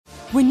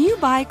When you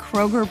buy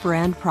Kroger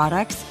brand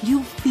products,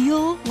 you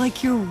feel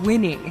like you're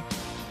winning.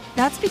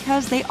 That's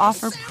because they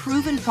offer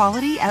proven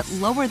quality at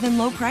lower than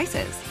low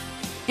prices.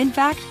 In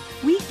fact,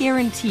 we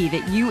guarantee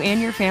that you and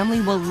your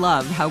family will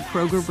love how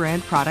Kroger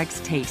brand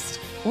products taste,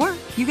 or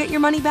you get your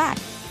money back.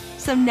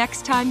 So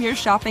next time you're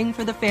shopping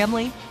for the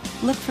family,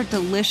 look for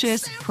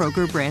delicious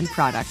Kroger brand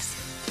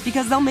products,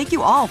 because they'll make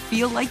you all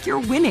feel like you're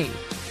winning.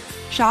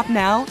 Shop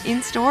now,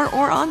 in-store,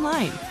 or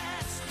online.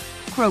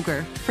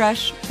 Kroger,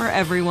 fresh for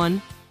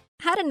everyone.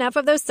 Had enough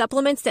of those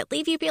supplements that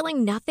leave you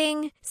feeling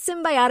nothing?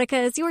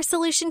 Symbiotica is your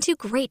solution to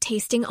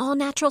great-tasting,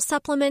 all-natural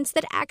supplements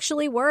that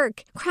actually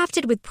work.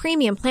 Crafted with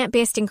premium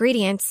plant-based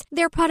ingredients,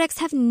 their products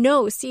have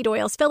no seed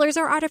oils, fillers,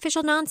 or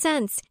artificial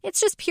nonsense.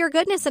 It's just pure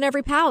goodness in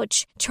every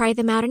pouch. Try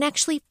them out and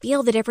actually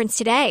feel the difference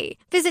today.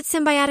 Visit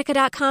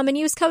Symbiotica.com and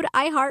use code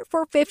IHEART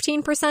for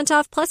 15%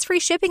 off plus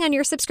free shipping on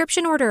your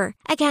subscription order.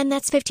 Again,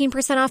 that's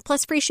 15% off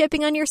plus free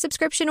shipping on your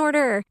subscription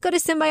order. Go to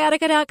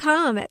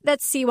Symbiotica.com.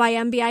 That's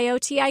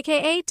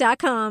CYMBIOTIKA.com.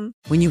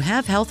 When you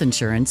have health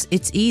insurance,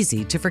 it's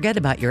easy to forget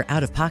about your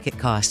out-of-pocket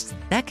costs.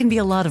 That can be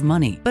a lot of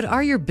money. But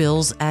are your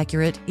bills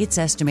accurate? It's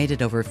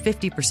estimated over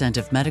 50%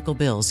 of medical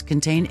bills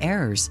contain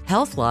errors.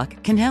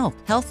 HealthLock can help.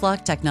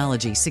 HealthLock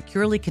technology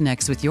securely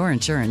connects with your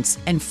insurance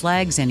and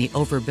flags any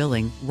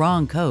overbilling,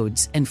 wrong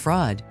codes, and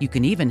fraud. You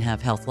can even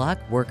have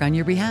HealthLock work on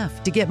your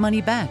behalf to get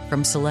money back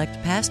from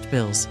select past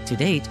bills. To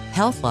date,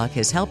 HealthLock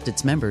has helped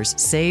its members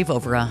save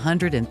over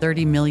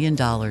 $130 million.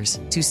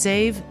 To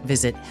save,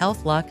 visit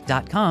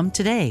healthlock.com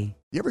today.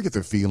 You ever get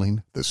the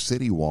feeling the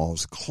city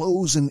walls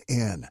closing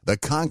in, the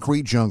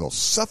concrete jungle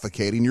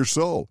suffocating your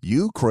soul?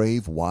 You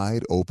crave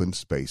wide open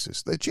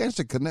spaces, the chance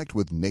to connect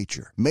with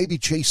nature, maybe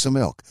chase some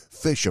elk,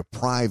 fish a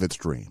private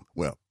stream.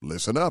 Well,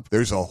 listen up.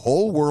 There's a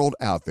whole world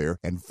out there,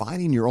 and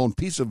finding your own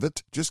piece of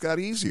it just got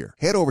easier.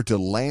 Head over to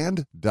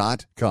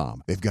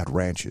land.com. They've got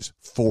ranches,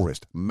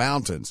 forest,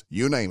 mountains,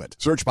 you name it.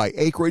 Search by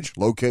acreage,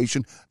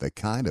 location, the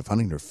kind of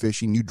hunting or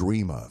fishing you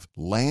dream of.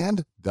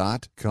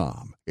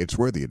 Land.com. It's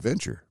where the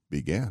adventure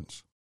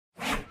begins.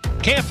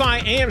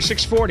 KFI AM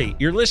 640.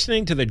 You're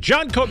listening to the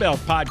John Kobylt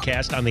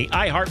podcast on the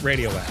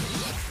iHeartRadio app.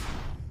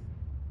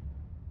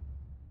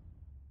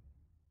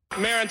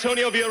 Mayor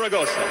Antonio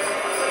Villaraigosa.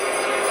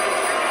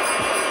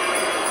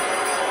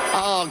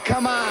 Oh,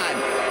 come on.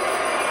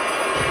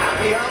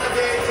 Happy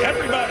holidays,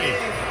 everybody.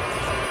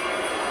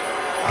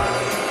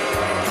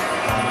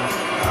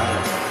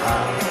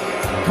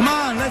 Come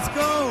on, let's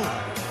go.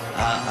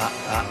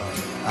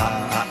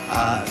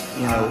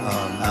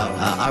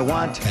 I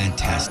want...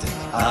 Fantastic.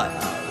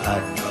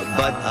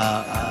 But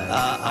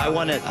I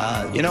want it,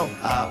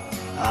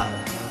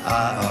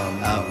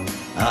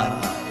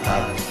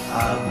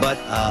 but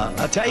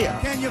I'll tell you.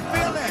 Can you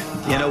feel it?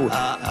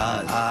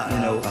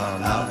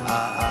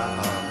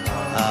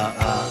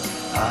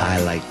 I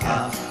like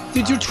that.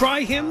 Did you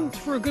try him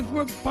for a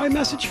goodbye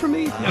message from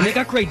me? I mean, they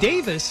got Gray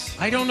Davis.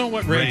 I don't know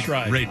what Ray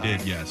tried. Ray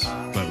did, yes,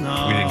 but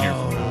we didn't hear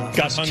from him.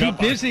 Got hung too up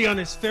busy on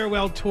his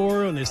farewell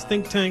tour, on his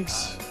think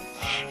tanks.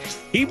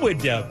 He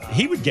would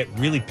get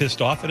really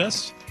pissed off at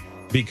us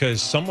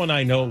because someone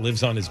I know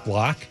lives on his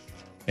block,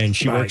 and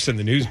she works in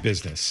the news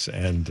business,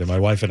 and my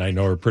wife and I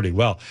know her pretty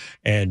well.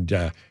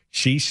 And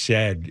she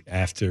said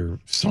after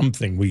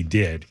something we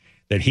did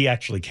that he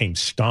actually came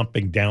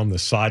stomping down the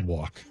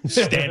sidewalk,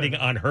 standing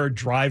on her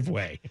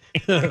driveway,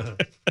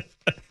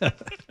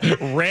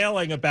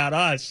 railing about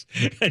us.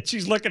 And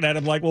she's looking at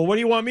him like, well, what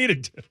do you want me to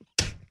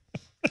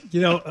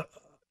do?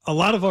 A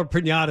lot of our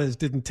piñatas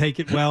didn't take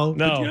it well.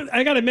 No. But,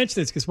 I got to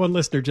mention this because one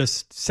listener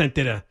just sent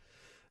in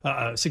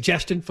a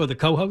suggestion for the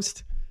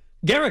co-host,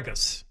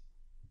 Garrigus.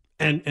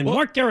 And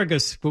Mark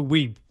Garrigus,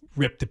 we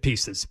ripped to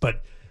pieces,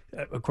 but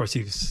of course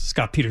he's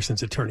Scott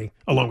Peterson's attorney,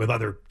 along with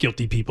other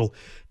guilty people.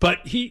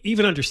 But he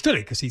even understood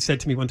it because he said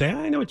to me one day,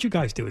 I know what you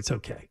guys do. It's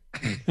okay.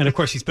 And of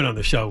course he's been on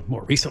the show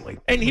more recently.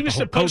 And he was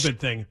supposed COVID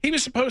thing. He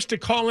was supposed to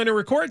call in and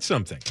record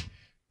something.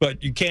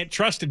 But you can't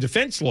trust a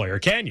defense lawyer,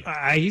 can you?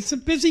 He's a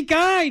busy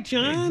guy,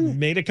 John. He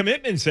made a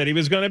commitment, said he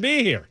was going to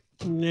be here.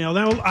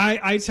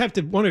 I just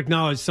want to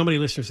acknowledge so many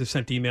listeners have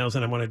sent emails,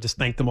 and I want to just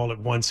thank them all at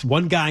once.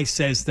 One guy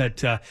says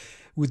that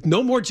with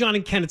no more John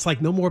and Ken, it's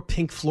like no more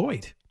Pink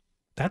Floyd.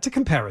 That's a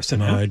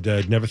comparison. Huh?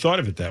 I'd never thought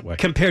of it that way.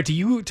 Compared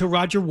to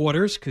Roger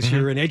Waters, because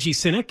you're an edgy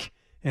cynic,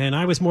 and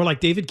I was more like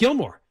David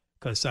Gilmour,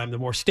 because I'm the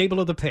more stable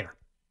of the pair.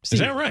 Is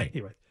that right?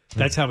 Anyway.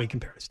 That's how we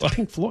compare it to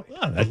Pink Floyd,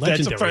 a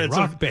legendary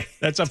rock band.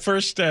 That's a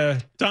first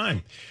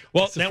time.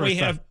 Well, now we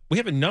have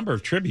a number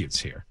of tributes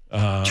here.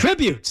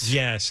 Tributes?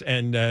 Yes,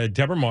 and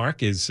Deborah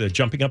Mark is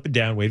jumping up and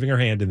down, waving her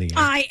hand in the air.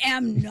 I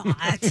am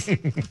not.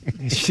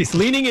 She's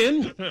leaning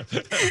in.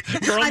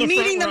 I'm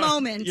meeting the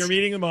moment. You're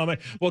meeting the moment.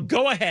 Well,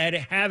 go ahead,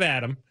 have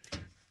at him.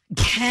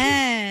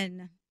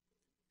 Ken.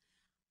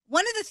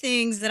 One of the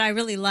things that I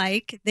really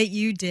like that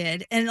you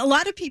did, and a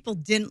lot of people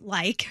didn't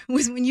like,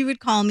 was when you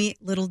would call me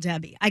Little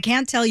Debbie. I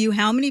can't tell you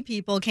how many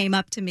people came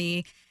up to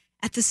me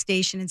at the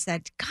station and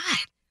said, God,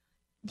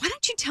 why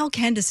don't you tell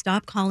Ken to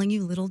stop calling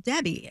you Little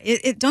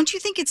Debbie? Don't you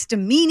think it's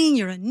demeaning?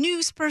 You're a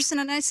news person.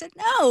 And I said,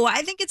 no,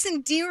 I think it's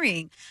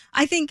endearing.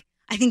 I think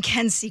I think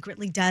Ken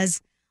secretly does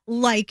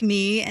like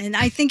me, and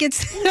I think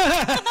it's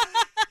I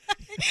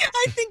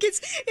think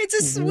it's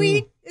a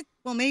sweet.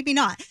 Well, maybe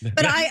not,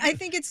 but I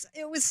think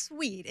it was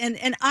sweet,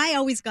 and I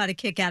always got a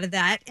kick out of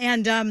that.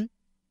 And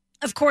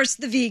of course,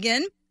 the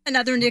vegan,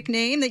 another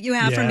nickname that you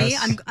have for me,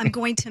 I'm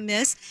going to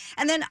miss.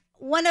 And then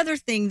one other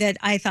thing that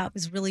I thought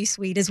was really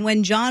sweet is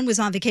when John was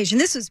on vacation.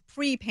 This was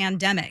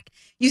pre-pandemic.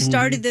 You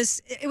started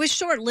this. It was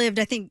short-lived.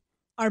 I think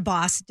our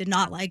boss did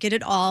not like it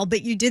at all,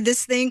 but you did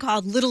this thing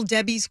called Little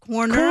Debbie's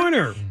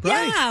Corner.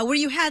 Right. Yeah, where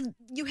you had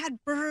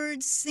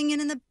birds singing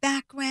in the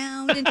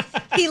background, and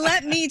he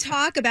let me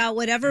talk about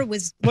whatever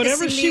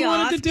she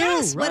wanted to do.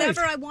 Yes, right.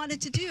 whatever I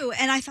wanted to do,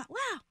 and I thought,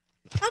 wow.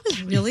 That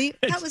was really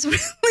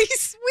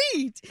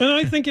sweet. And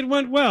I think it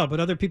went well,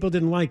 but other people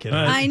didn't like it.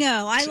 I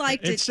know. I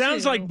liked it. It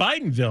sounds too. like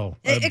Bidenville.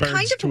 It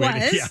kind of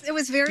was. Yeah. It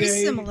was very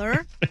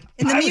similar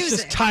in the music. I was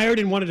just tired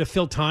and wanted to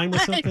fill time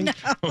with something.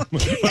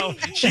 Well,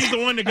 she's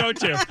the one to go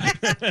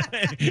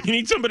to. You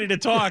need somebody to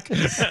talk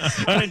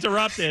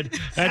uninterrupted.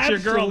 That's your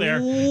girl there.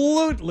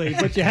 Absolutely.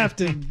 But you have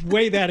to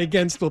weigh that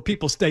against, will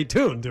people stay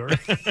tuned? Or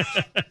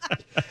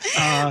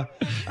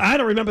I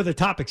don't remember the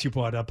topics you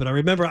brought up, but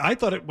I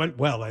thought it went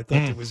well. I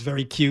thought it was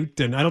very cute,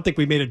 and I don't think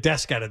we made a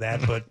desk out of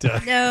that, but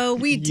no,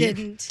 we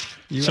didn't.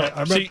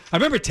 I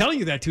remember telling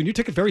you that too, and you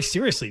took it very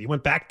seriously. You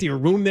went back to your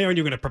room there, and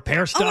you were going to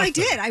prepare stuff. Oh, I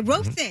did. I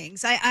wrote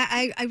things.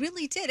 I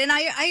really did, and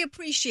I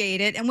appreciate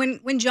it. And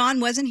when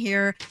John wasn't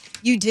here,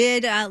 you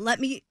did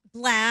let me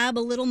blab a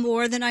little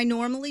more than I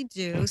normally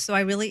do, so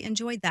I really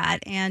enjoyed that.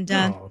 And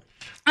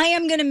I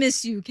am going to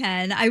miss you,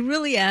 Ken. I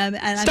really am.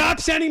 And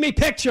Stop sending me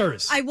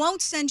pictures. I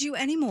won't send you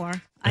any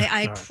more.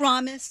 I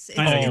promise.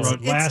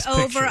 It's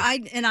over.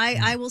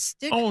 I will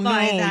stick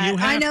by that.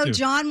 I know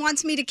John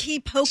wants me to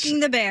keep poking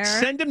the bear.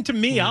 Send them to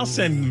me. I'll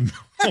send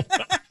them.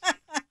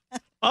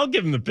 I'll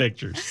give him the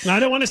pictures. I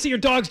don't want to see your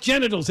dog's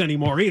genitals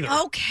anymore either.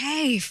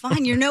 Okay,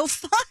 fine. You're no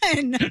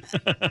fun.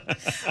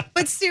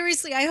 But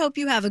seriously, I hope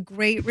you have a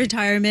great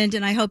retirement,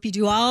 and I hope you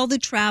do all the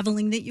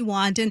traveling that you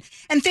want. And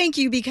thank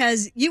you,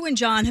 because you and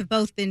John have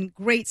both been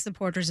great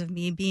supporters of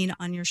me being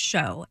on your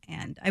show,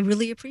 and I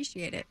really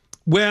appreciate it.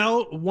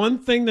 Well, one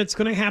thing that's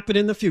going to happen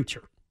in the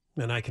future,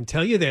 and I can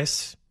tell you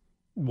this,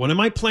 one of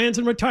my plans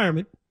in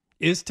retirement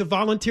is to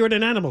volunteer at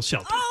an animal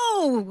shelter.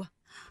 Oh!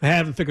 I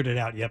haven't figured it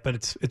out yet, but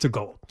it's a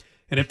goal.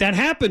 And if that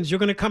happens, you're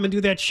going to come and do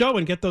that show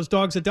and get those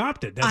dogs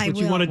adopted. That's what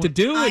you wanted to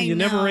do, and you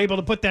never were able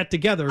to put that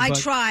together. I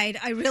tried.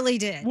 I really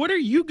did. What are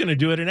you going to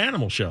do at an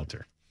animal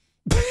shelter?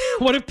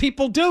 What do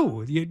people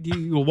do?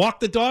 You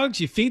walk the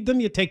dogs, you feed them,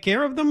 you take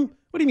care of them?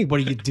 What do you mean,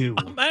 what do you do?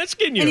 I'm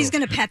asking you. And he's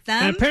going to pet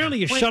them? And apparently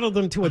you shuttle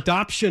them to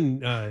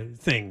adoption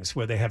things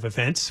where they have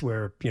events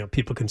where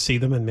people can see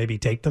them and maybe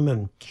take them.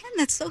 And Ken,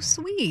 that's so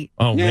sweet.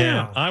 Oh, yeah.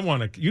 Man. I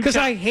want to. Because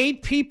I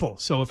hate people.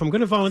 So if I'm going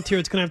to volunteer,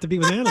 it's going to have to be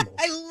with animals.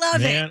 I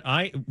love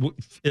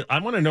it. I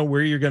want to know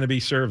where you're going to be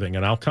serving,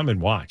 and I'll come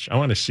and watch. I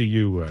want to see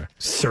you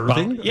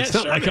serving. Yes, it's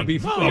not like I'll be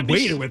a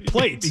waiter with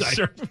plates.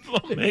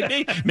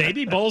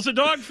 Maybe bowls of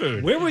dog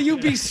food. Where will you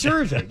be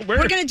serving?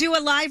 We're going to do a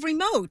live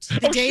remote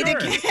the day that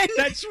Ken.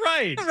 That's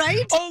right.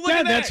 Right? Oh, look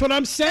at that. That's what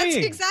I'm saying.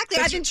 That's exactly.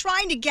 I've been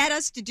trying to get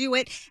us to do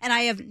it, and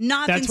I have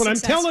not been successful.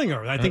 That's what I'm telling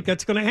her. I think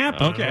that's going to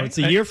happen. Okay. It's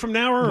a year from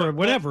now or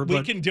whatever.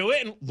 We can do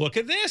it. And look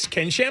at this.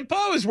 Ken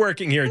Shampoo is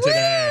working here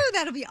today. Woo,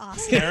 that'll be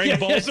awesome. Carrying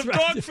bowls of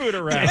dog food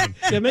around.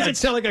 Yeah, make it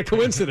sound like a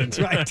coincidence,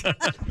 right?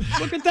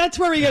 Look at that's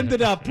where he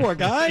ended up, poor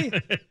guy.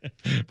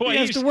 Boy, he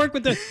has to work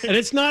with and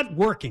it's not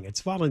working. It's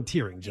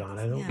volunteering, John.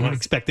 I don't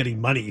expect any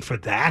money for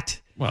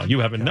that. Well, you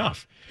have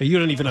enough. You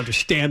don't even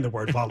understand the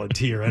word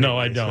volunteer. Anyway, no,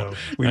 I don't. So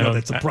we know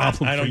that's a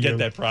problem. I don't for get you.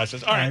 that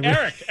process. All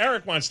right,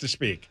 Eric wants to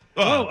speak.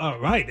 Oh,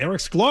 right. Eric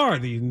Sklar,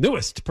 the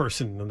newest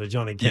person on the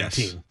Johnny Ken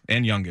team.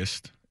 And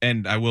youngest.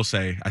 And I will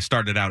say, I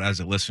started out as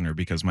a listener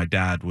because my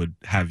dad would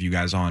have you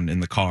guys on in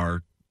the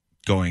car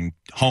going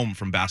home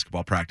from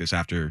basketball practice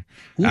after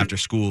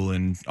school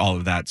and all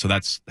of that. So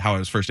that's how I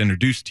was first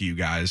introduced to you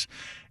guys.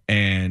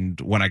 And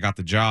when I got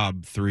the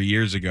job 3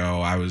 years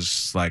ago, I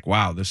was like,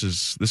 wow, this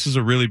is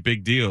a really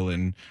big deal.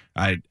 And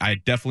I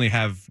definitely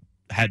have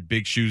had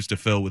big shoes to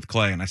fill with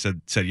Clay. And I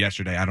said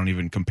yesterday, I don't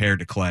even compare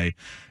to Clay.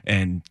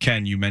 And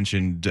Ken, you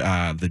mentioned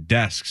the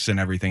desks and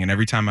everything. And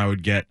every time I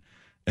would get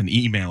an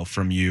email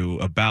from you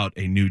about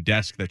a new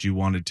desk that you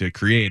wanted to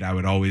create, I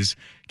would always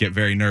get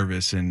very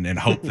nervous and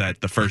hope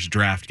that the first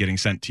draft getting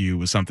sent to you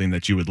was something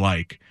that you would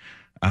like.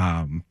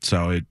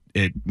 So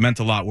it meant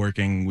a lot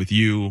working with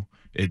you.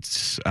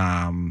 It's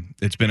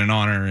been an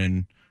honor,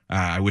 and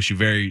I wish you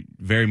very,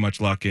 very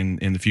much luck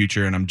in the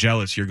future. And I'm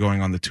jealous you're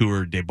going on the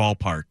Tour de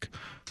Ballpark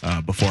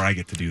before I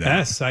get to do that.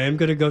 Yes, I am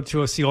going to go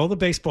to see all the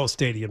baseball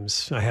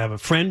stadiums. I have a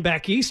friend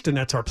back east, and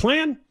that's our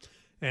plan.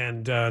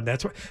 And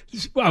that's what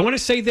I want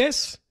to say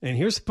this. And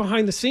here's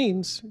behind the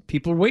scenes.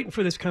 People are waiting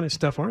for this kind of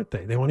stuff, aren't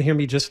they? They want to hear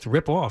me just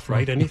rip off,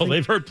 right? Anything. Well,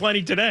 they've heard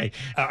plenty today.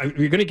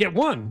 You're going to get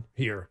one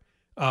here.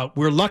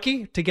 We're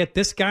lucky to get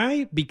this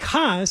guy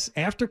because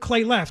after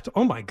Clay left,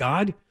 oh my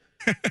God,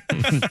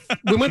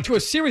 We went through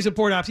a series of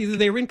board ops. Either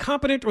they were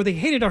incompetent or they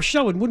hated our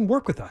show and wouldn't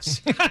work with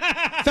us. In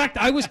fact,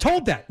 I was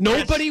told that.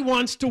 Nobody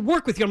wants to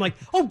work with you. I'm like,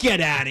 oh,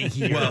 get out of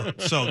here. Well,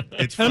 so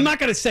it's and I'm not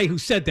going to say who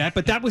said that,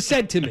 but that was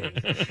said to me.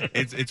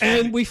 It's and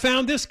funny. we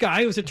found this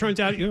guy, as it turns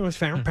out, his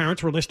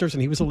parents were listeners,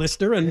 and he was a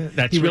listener, and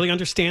That's he right. really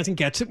understands and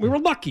gets it. We were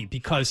lucky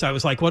because I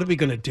was like, what are we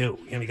going to do?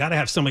 You got to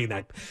have somebody in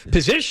that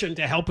position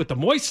to help with the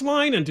moist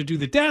line and to do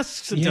the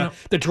desks and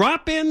the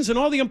drop-ins and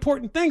all the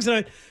important things.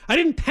 And I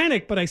didn't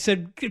panic, but I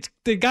said,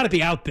 they got to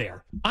be out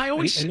there. I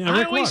always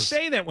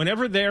say that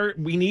whenever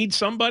we need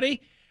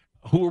somebody,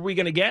 who are we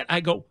going to get? I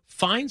go,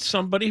 find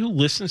somebody who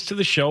listens to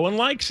the show and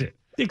likes it.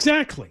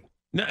 Exactly.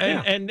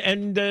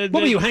 And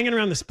what were you hanging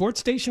around the sports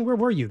station? Where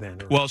were you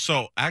then? Well,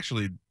 so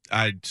actually,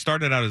 I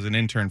started out as an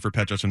intern for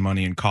Petros and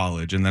Money in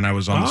college, and then I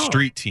was on the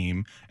street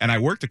team, and I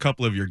worked a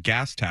couple of your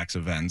gas tax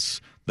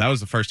events. That was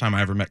the first time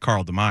I ever met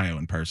Carl DeMaio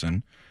in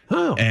person.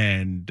 Oh,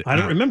 and I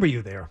don't remember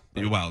you there.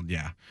 Well,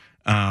 yeah.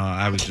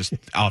 I was just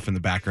off in the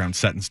background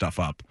setting stuff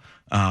up.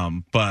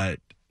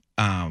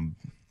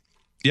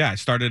 Yeah, I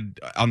started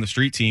on the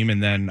street team,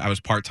 and then I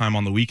was part-time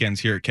on the weekends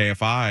here at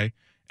KFI,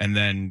 and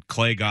then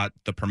Clay got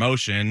the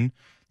promotion.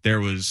 There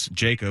was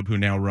Jacob, who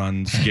now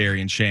runs Gary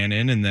and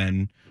Shannon, and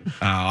then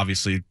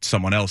obviously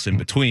someone else in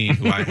between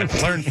who I had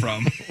to learn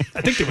from. I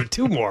think there were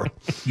two more.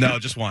 No,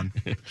 just one.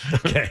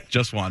 Okay.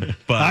 Just one.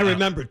 But I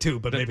remember two,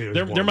 but maybe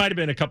there might have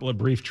been a couple of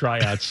brief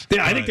tryouts.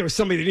 Yeah, I think there was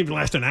somebody that didn't even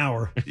last an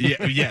hour.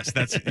 Yes,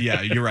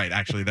 you're right.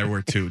 Actually, there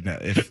were two.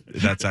 If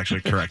that's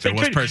actually correct. There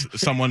was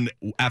someone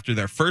after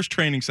their first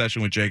training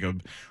session with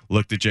Jacob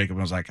looked at Jacob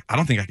and was like, I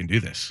don't think I can do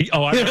this.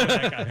 Oh, I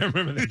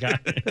remember that guy.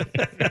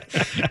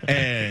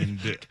 And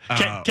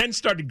Ken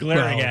started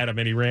glaring at him,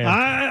 and he ran.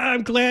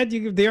 I'm glad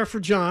you're there for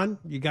John.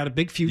 You got a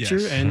big future,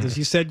 Yes. and as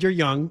you said, you're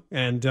young,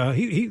 and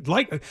he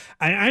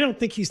I don't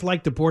think he's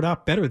liked the board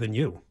op better than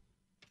you.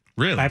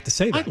 Really? I have to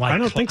say that. I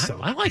don't think so.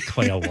 I like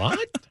Clay a lot.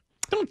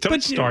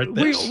 Don't start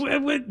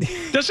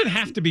this. Doesn't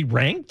have to be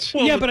ranked.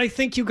 Well, but I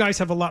think you guys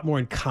have a lot more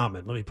in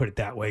common. Let me put it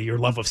that way. Your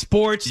love of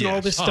sports and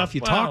all this stuff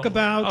you talk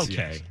about.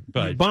 Okay,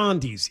 but you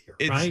bond easier,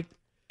 right?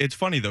 It's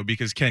funny, though,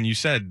 because, Ken, you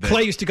said that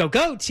Clay used to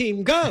go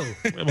team, go.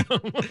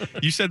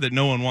 You said that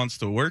no one wants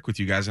to work with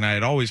you guys, and I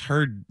had always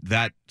heard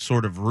that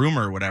sort of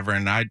rumor or whatever,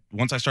 and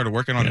once I stared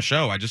working on the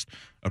show, I just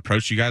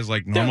approached you guys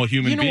like normal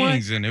human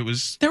beings, and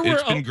it's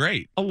been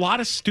great. A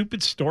lot of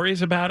stupid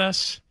stories about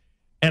us,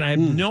 and I have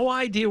no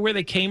idea where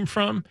they came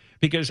from,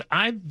 because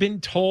I've been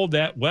told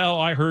that,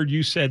 well, I heard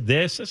you said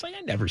this. It's like,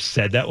 I never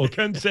said that. Well,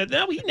 Ken said,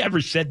 no, he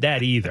never said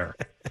that either.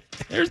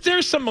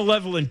 There's some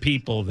malevolent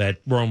people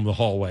that roam the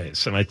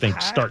hallways, and I think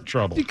start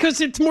trouble.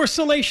 Because it's more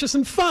salacious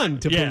and fun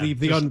to believe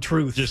the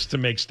untruth. Just to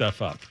make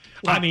stuff up.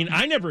 Wow. I mean,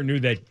 I never knew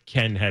that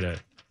Ken had a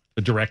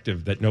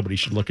directive that nobody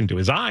should look into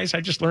his eyes.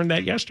 I just learned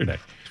that yesterday.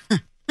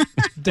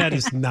 That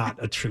is not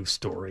a true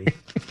story.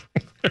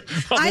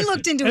 I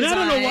looked into his eyes. And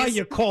I don't know why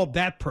you called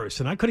that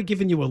person. I could have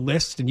given you a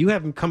list, and you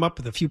haven't come up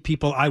with a few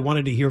people I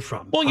wanted to hear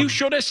from. Well, you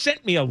should have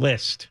sent me a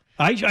list.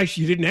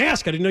 You didn't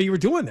ask. I didn't know you were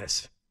doing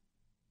this.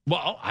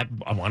 Well,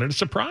 I wanted to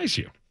surprise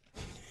you.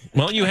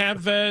 Well, you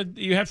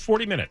have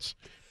 40 minutes.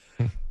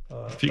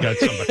 If you got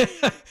somebody.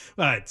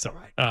 It's all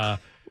right.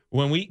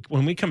 When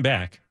we come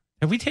back,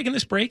 have we taken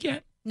this break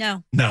yet?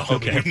 No. No.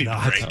 Okay. We need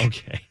a break.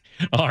 Okay.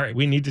 All right.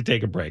 We need to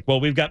take a break.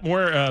 Well, we've got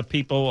more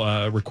people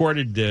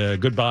recorded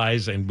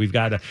goodbyes, and we've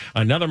got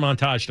another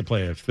montage to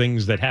play of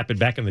things that happened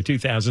back in the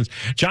 2000s.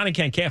 John and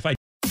Ken, KFI.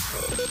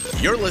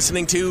 You're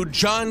listening to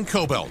John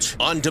Kobylt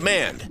on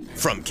demand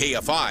from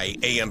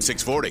KFI AM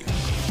 640.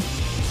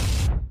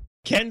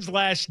 Ken's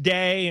last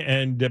day,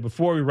 and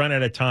before we run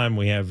out of time,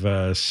 we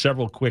have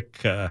several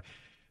quick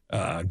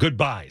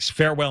goodbyes,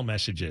 farewell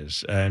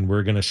messages, and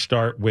we're going to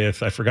start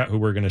with, I forgot who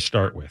we're going to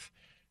start with.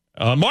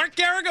 Mark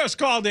Garagos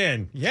called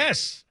in.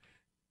 Yes.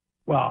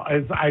 Well,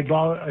 as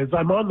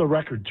I'm on the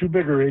record, two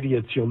bigger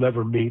idiots you'll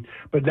never meet,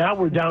 but now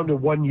we're down to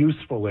one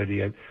useful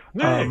idiot.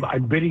 Hey.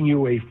 I'm bidding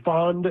you a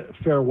fond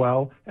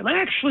farewell, and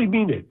I actually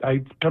mean it.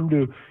 I come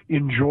to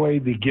enjoy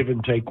the give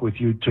and take with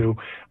you two.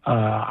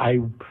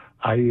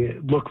 I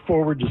look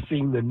forward to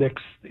seeing the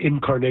next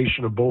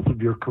incarnation of both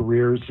of your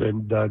careers,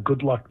 and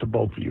good luck to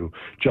both of you,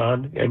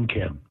 John and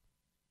Ken.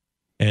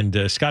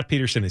 And Scott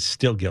Peterson is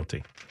still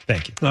guilty.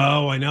 Thank you.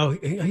 Oh, I know.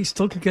 He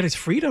still can get his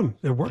freedom.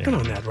 They're working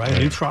on that, right? A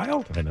new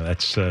trial? I know.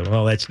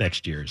 That's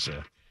next year's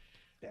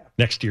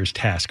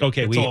task.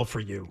 Okay. It's all for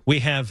you. We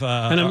have...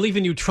 and I'm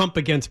leaving you Trump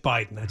against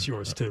Biden. That's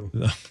yours, too.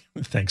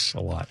 Thanks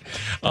a lot.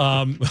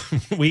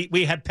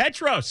 We had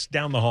Petros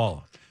down the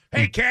hall.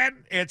 Hey,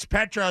 Ken, it's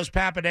Petros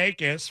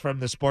Papadakis from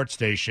the sports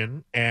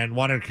station, and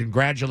want to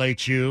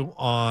congratulate you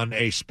on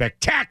a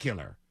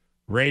spectacular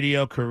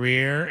radio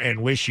career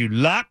and wish you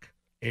luck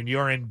in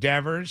your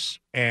endeavors.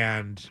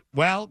 And,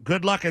 well,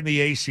 good luck in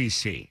the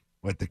ACC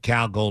with the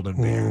Cal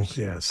Golden Bears.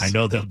 Yes. I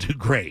know they'll do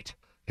great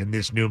in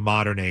this new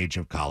modern age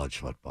of college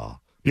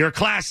football. You're a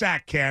class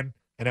act, Ken,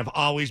 and have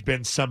always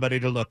been somebody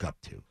to look up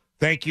to.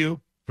 Thank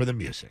you for the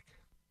music.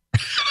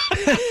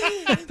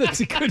 That's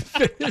a good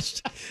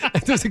finish.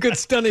 That's a good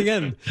stunning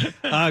end.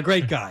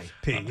 Great guy,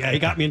 P. Yeah, he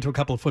got me into a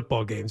couple of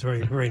football games.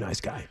 Very, very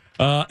nice guy.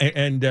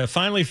 And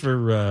finally,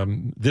 for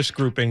this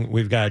grouping,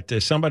 we've got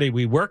somebody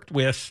we worked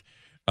with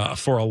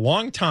for a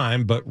long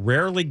time, but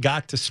rarely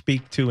got to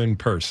speak to in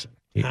person.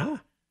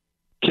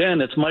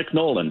 Ken, it's Mike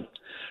Nolan.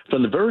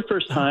 From the very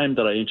first time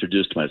that I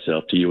introduced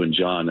myself to you and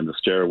John in the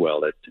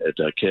stairwell at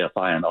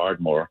KFI in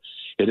Ardmore,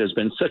 it has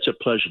been such a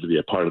pleasure to be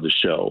a part of the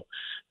show.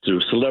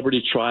 Through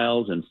celebrity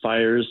trials and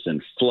fires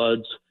and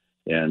floods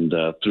and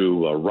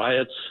through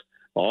riots,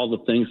 all the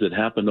things that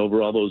happened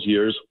over all those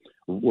years,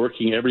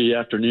 working every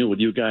afternoon with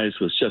you guys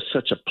was just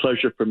such a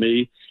pleasure for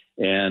me.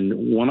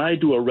 And when I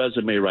do a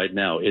resume right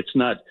now, it's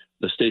not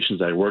the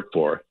stations I work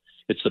for,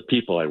 it's the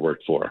people I work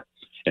for.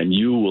 And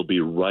you will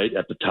be right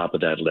at the top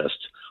of that list.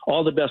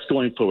 All the best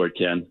going forward,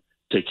 Ken.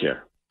 Take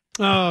care.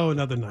 Oh,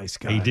 another nice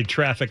guy. He did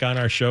traffic on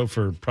our show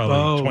for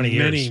probably 20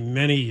 years.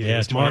 Many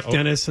years. Yeah, Mark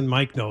Dennis and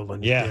Mike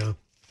Nolan. Yeah.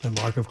 And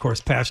Mark, of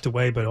course, passed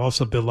away, but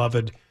also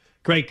beloved.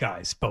 Great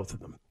guys, both of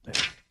them. Yeah.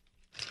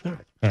 All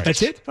right.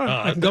 That's it? All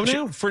right. I can go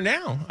now? For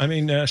now. I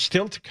mean,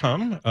 still to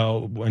come.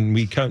 When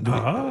we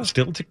come,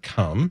 still to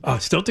come.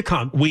 Still to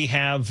come. We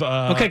have.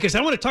 Okay, because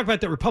I want to talk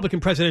about the Republican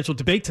presidential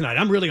debate tonight.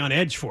 I'm really on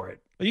edge for it.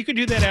 Well, you could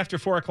do that after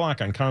 4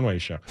 o'clock on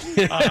Conway's show.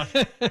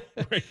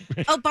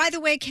 Oh, by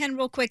the way, Ken,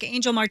 real quick,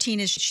 Angel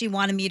Martinez, she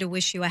wanted me to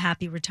wish you a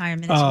happy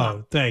retirement as well.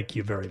 Oh, thank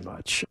you very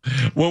much.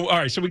 Well, all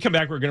right. So we come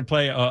back. We're going to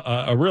play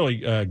a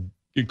really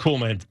cool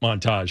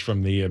montage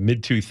from the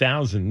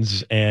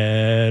mid-2000s,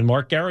 and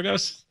Mark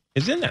Garagos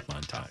is in that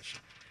montage.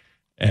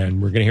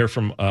 And we're going to hear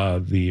from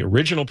the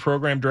original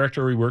program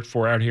director we worked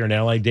for out here in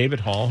L.A., David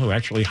Hall, who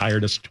actually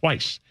hired us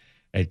twice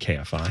at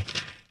KFI.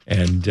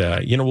 And,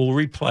 we'll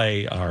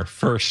replay our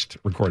first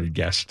recorded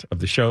guest of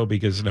the show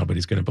because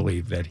nobody's going to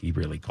believe that he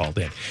really called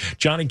in.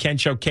 John and Ken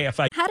Show,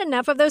 KFI. Had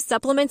enough of those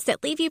supplements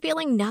that leave you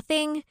feeling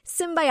nothing?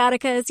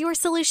 Symbiotica is your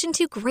solution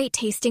to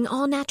great-tasting,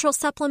 all-natural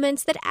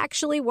supplements that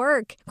actually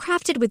work.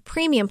 Crafted with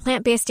premium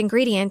plant-based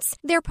ingredients,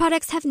 their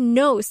products have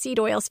no seed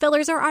oils,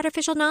 fillers, or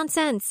artificial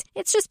nonsense.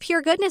 It's just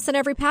pure goodness in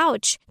every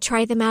pouch.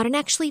 Try them out and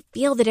actually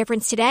feel the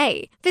difference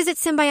today. Visit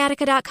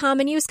Symbiotica.com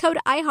and use code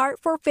IHEART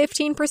for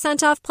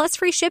 15% off plus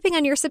free shipping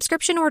on your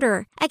subscription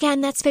order. Again,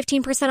 that's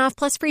 15% off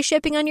plus free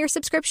shipping on your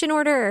subscription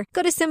order.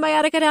 Go to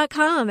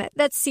Symbiotica.com.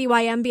 That's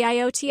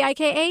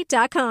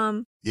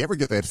CYMBIOTIKA.com. You ever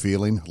get that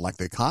feeling like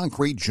the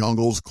concrete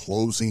jungle's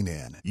closing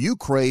in? You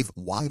crave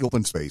wide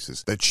open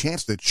spaces, the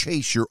chance to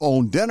chase your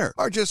own dinner,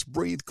 or just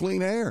breathe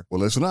clean air.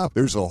 Well, listen up.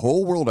 There's a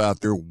whole world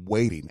out there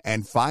waiting,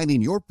 and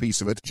finding your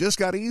piece of it just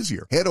got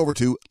easier. Head over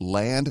to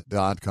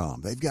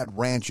Land.com. They've got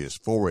ranches,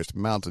 forests,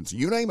 mountains,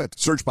 you name it.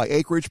 Search by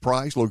acreage,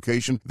 price,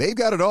 location. They've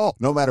got it all.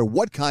 No matter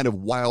what kind of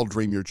wild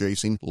dream you're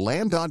chasing,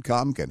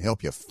 Land.com can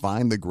help you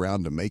find the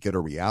ground to make it a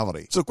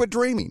reality. So quit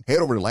dreaming. Head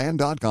over to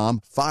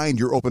Land.com, find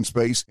your open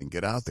space, and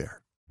get out there.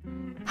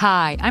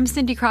 Hi, I'm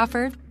Cindy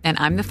Crawford, and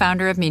I'm the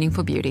founder of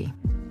Meaningful Beauty.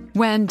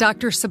 When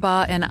Dr.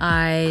 Sabah and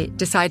I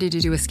decided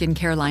to do a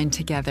skincare line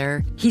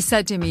together, he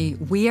said to me,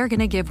 we are going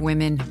to give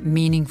women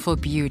meaningful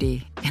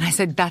beauty. And I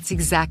said, that's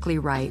exactly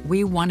right.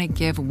 We want to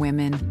give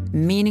women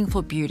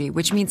meaningful beauty,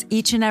 which means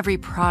each and every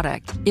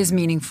product is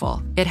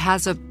meaningful. It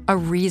has a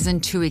reason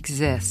to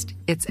exist.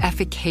 It's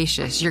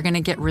efficacious. You're going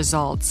to get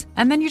results.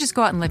 And then you just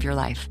go out and live your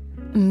life.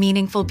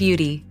 Meaningful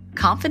Beauty.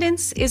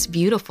 Confidence is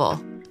beautiful.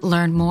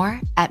 Learn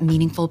more at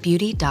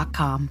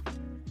meaningfulbeauty.com.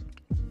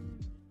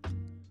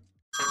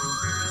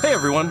 Hey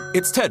everyone,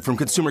 it's Ted from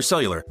Consumer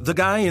Cellular, the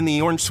guy in the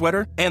orange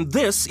sweater, and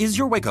this is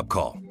your wake-up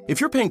call. If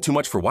you're paying too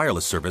much for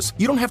wireless service,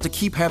 you don't have to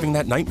keep having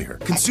that nightmare.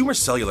 Consumer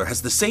Cellular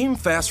has the same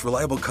fast,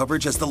 reliable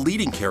coverage as the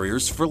leading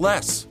carriers for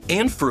less.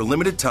 And for a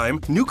limited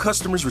time, new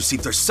customers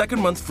receive their second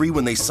month free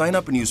when they sign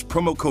up and use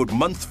promo code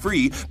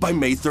MONTHFREE by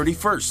May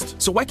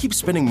 31st. So why keep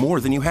spending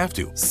more than you have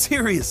to?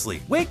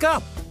 Seriously, wake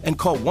up and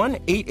call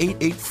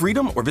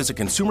 1-888-FREEDOM or visit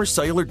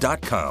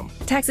consumercellular.com.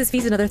 Taxes,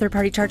 fees, and other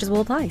third-party charges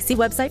will apply. See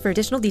website for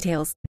additional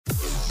details.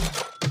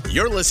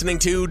 You're listening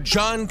to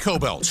John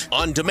Kobylt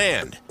on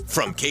demand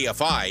from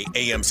KFI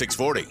AM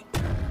 640.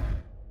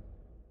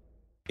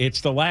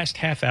 It's the last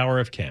half hour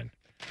of Ken.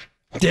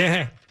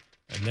 Yeah.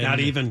 And then, not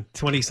even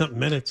 20-something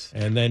minutes.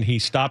 And then he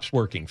stops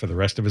working for the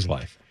rest of his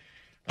life.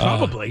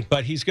 Probably.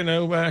 But he's going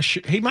to,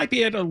 he might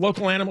be at a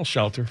local animal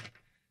shelter.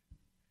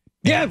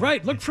 Yeah,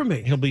 right. Look for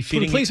me. He'll be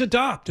feeding. Please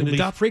adopt and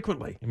adopt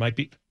frequently. He might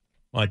be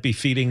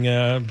feeding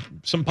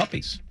some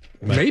puppies.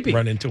 Maybe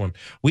run into him.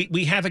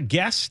 We have a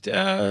guest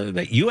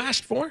that you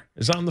asked for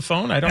is on the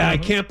phone. I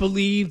can't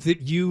believe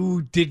that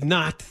you did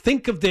not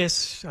think of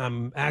this.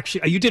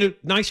 Actually, you did a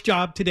nice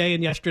job today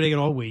and yesterday and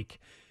all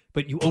week,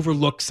 but you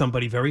overlooked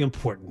somebody very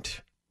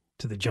important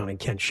to the John and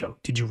Ken show.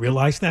 Did you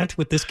realize that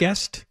with this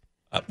guest?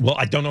 Well,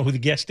 I don't know who the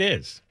guest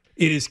is.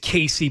 It is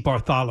Casey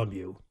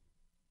Bartholomew.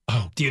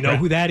 Oh, do you know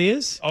who that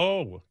is?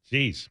 Oh,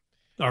 geez.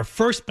 Our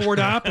first board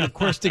op, and of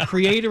course the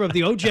creator of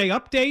the OJ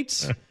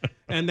updates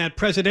and that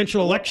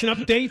presidential election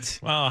update.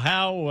 Well,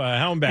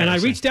 how embarrassing. And I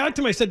reached out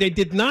to him. I said, they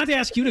did not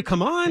ask you to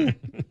come on.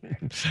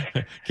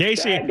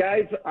 Casey.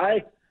 Guys,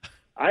 I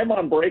I'm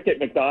on break at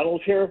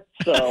McDonald's here,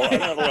 so I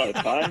don't have a lot of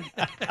time.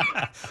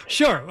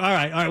 Sure. All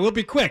right. We'll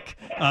be quick.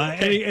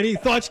 Any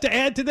thoughts to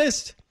add to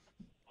this?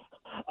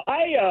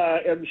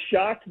 I am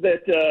shocked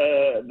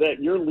that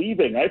you're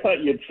leaving. I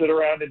thought you'd sit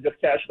around and just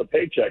cash the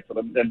paychecks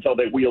until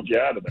they wheeled you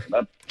out of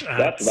there.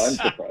 That's what I'm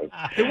surprised.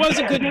 It was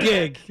a good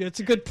gig. It's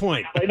a good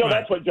point. I know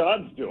that's what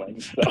John's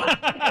doing. So.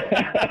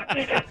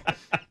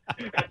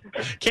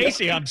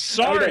 Casey, I'm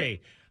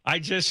sorry. I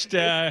just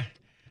didn't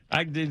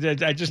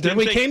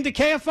we came to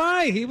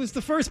KFI. He was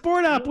the first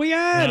board op we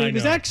had. He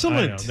was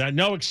excellent.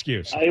 No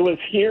excuse. I was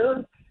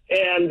here.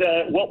 And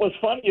what was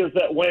funny is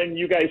that when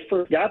you guys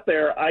first got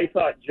there, I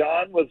thought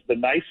John was the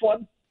nice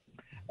one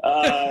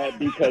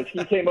because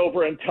he came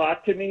over and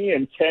talked to me,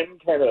 and Ken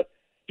kind of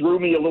threw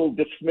me a little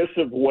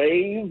dismissive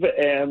wave.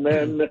 And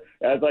then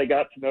as I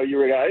got to know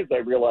you guys, I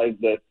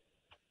realized that,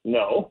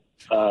 no,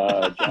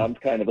 John's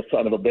kind of a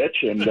son of a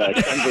bitch, and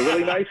Ken's a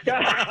really nice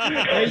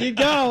guy. There you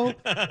go.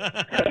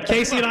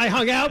 Casey and I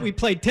hung out. We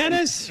played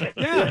tennis.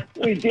 Yeah,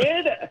 we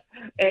did.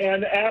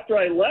 And after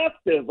I left,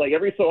 it was like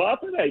every so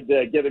often I'd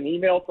get an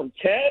email from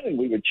Ken, and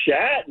we would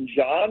chat, and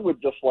John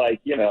would just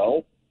you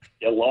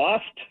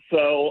lost.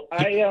 So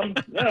I am,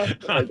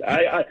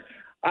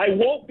 I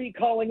won't be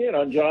calling in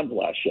on John's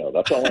last show.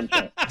 That's all I'm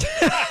saying.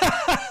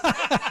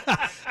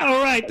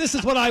 All right, this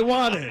is what I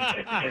wanted.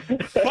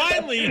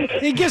 Finally.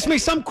 He gives me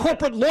some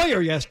corporate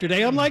lawyer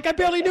yesterday. I'm like, I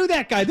barely knew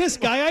that guy. This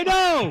guy I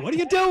know. What are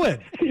you doing?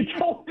 He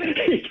told me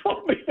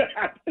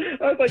that.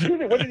 I was like,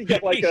 what did he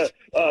get? Like a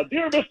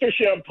dear Mr.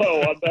 Shampoo,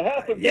 on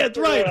behalf of that's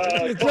right.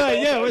 That's right.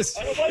 Yeah, I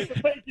would like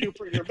to thank you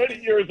for your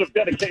many years of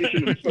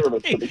dedication and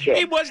service to the show.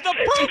 He was the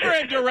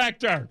program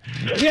director.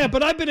 Yeah,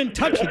 but I've been in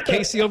touch with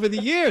Casey over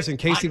the years, and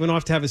Casey went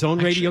off to have his own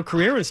radio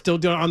career and still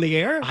doing it on the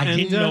air. I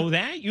didn't know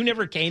that. You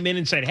never came in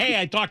and said, "Hey,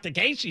 I talked to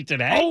Casey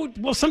today." Oh,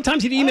 well,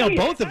 sometimes he'd email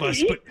both of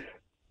us. But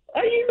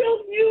I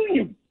emailed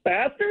you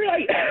bastard.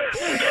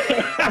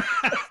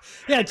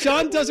 Yeah,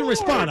 John doesn't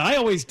respond. I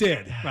always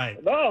did.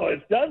 Right. No,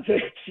 it doesn't.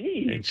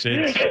 Jeez.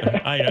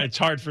 It's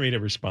hard for me to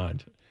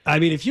respond. I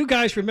mean, if you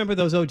guys remember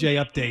those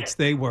OJ updates,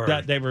 they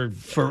were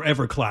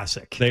forever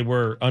classic. They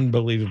were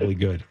unbelievably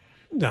good.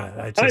 No,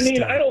 I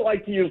don't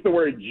like to use the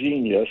word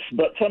genius,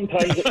 but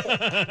sometimes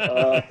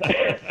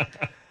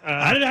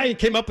I don't know how you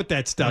came up with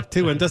that stuff,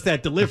 too, and just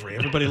that delivery.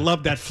 Everybody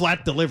loved that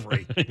flat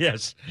delivery.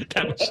 Yes,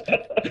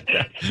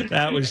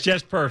 that was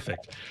just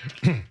perfect.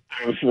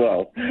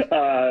 Well,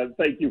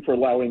 thank you for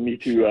allowing me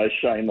to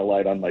shine the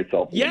light on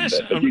myself. Yes.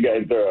 You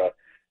guys are,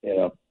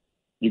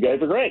 you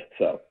guys are great.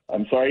 So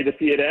I'm sorry to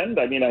see it end.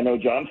 I mean, I know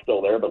John's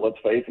still there, but let's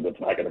face it, it's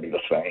not going to be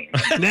the same.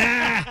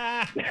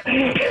 Nah.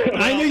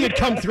 I knew you'd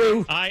come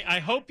through. I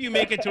hope you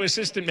make it to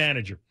assistant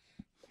manager.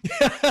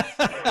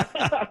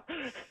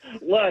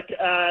 Look,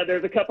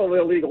 there's a couple of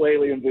illegal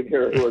aliens in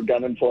here who are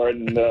gunning for it,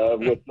 and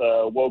with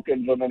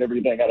Wokenism and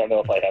everything, I don't know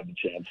if I have the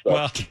chance. So,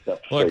 well,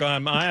 look,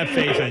 I have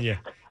faith in you.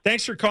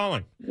 Thanks for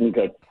calling.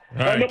 Okay.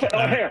 All right.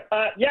 Here.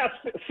 Yes,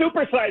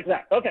 supersize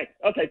that. Okay.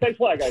 Thanks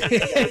a lot, guys.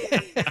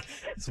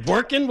 It's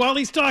working while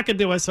he's talking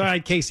to us. All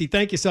right, Casey,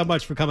 thank you so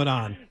much for coming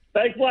on.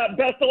 Thanks a lot.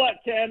 Best of luck,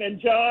 Ken. And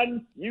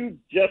John, you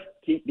just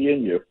keep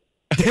being you.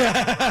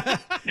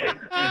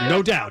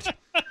 No doubt.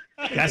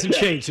 It hasn't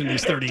changed in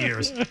these 30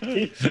 years.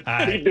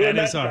 That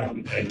is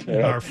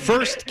our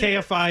first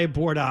KFI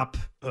board op.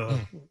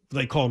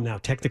 They call them now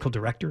technical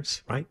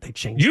directors, right? They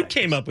changed. You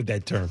came up with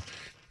that term.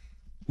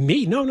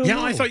 Me? No.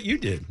 Yeah, I thought you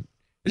did.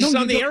 This is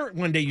on the air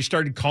one day. You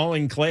started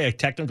calling Clay a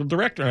technical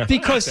director.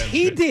 Because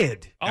he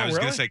did. I was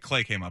going to say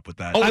Clay came up with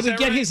that. I would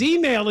get his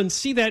email and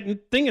see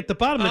that thing at the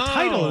bottom of the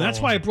title, and that's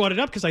why I brought it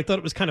up, because I thought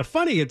it was kind of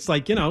funny. It's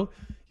like, you're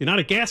not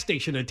a gas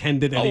station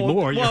attendant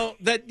anymore. Well,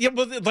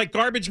 like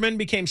garbage men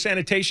became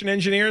sanitation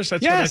engineers.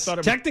 That's what I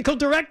thought. Technical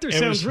director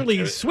sounds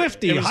really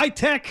swifty, high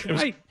tech. It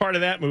was part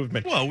of that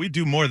movement. Well, we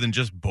do more than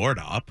just board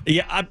op.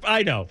 Yeah,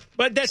 I know,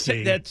 but that's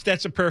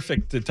a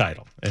perfect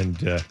title, and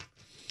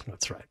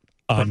that's right.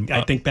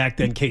 I think back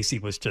then Casey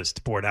was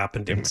just bored up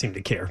and didn't seem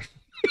to care.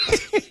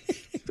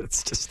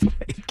 That's just the way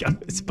it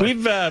goes. But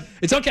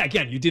it's okay.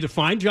 Again, you did a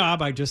fine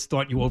job. I just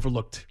thought you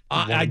overlooked.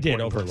 I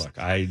did overlook.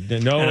 I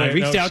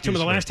reached out to him in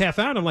the last half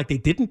hour. And I'm like, they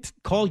didn't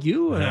call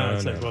you? And I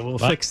was like, well, we'll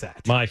fix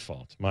that. My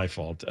fault.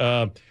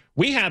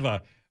 We have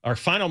our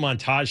final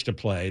montage to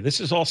play. This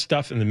is all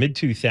stuff in the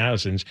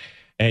mid-2000s.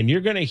 And you're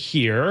going to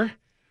hear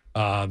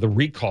the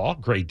recall,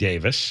 Gray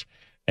Davis,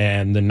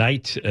 and the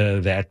night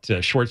that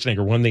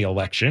Schwarzenegger won the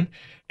election,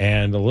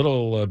 and a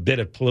little bit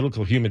of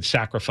political human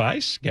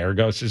sacrifice.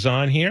 Garagos is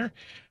on here.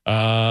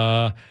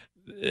 What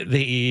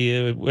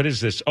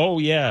is this? Oh,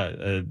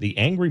 yeah, the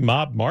Angry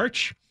Mob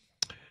March,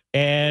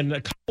 and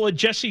a couple of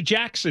Jesse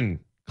Jackson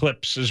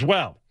clips as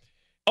well.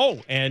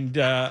 Oh, and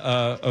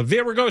a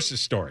Villaraigosa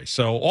story.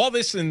 So all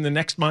this in the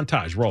next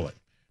montage. Roll it.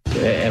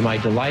 Am I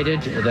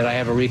delighted that I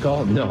have a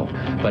recall? No.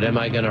 But am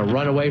I going to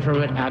run away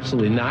from it?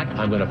 Absolutely not.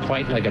 I'm going to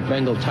fight like a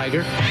Bengal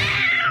tiger.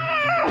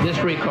 This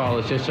recall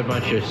is just a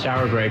bunch of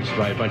sour grapes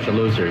by a bunch of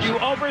losers. You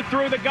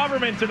overthrew the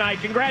government tonight.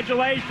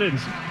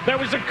 Congratulations. There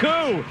was a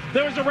coup.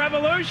 There was a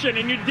revolution,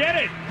 and you did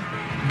it.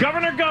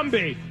 Governor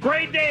Gumby,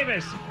 Gray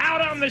Davis,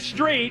 out on the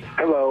street.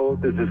 Hello,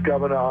 this is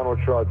Governor Arnold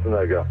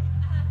Schwarzenegger.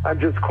 I'm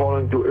just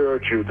calling to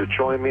urge you to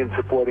join me in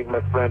supporting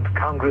my friend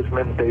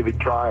Congressman David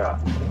Dreyer.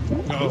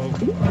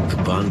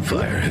 The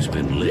bonfire has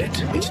been lit.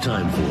 It's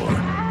time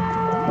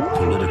for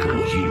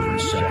political human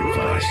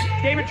sacrifice.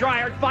 David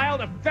Dreyer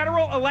filed a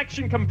federal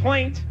election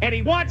complaint, and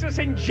he wants us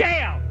in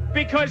jail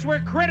because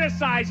we're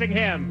criticizing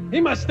him. He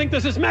must think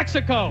this is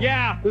Mexico.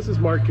 Yeah. This is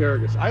Mark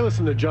Garrigus. I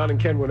listen to John and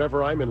Ken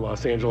whenever I'm in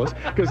Los Angeles,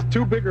 because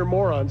two bigger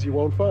morons you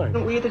won't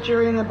find. We, the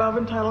jury, in the above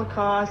entitled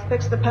cause,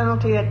 fix the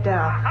penalty at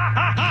death.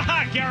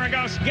 Ha,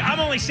 Garagos. I'm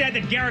only sad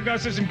that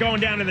Garagos isn't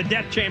going down to the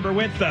death chamber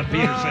with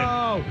Peterson.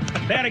 Oh.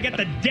 They had to get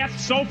the death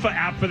sofa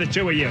out for the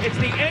two of you. It's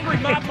the Angry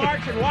Mob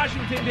March in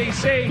Washington,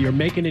 D.C. You're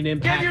making an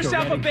impact. Give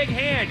yourself already. a big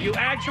hand. You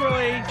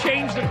actually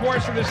changed the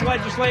course of this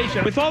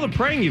legislation. With all the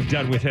praying you've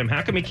done with him,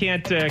 how come he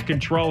can't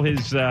control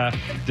his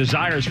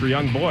desires for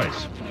young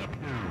boys?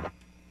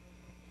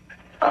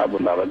 I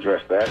would not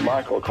address that.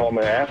 Michael called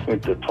me and asked me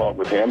to talk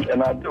with him,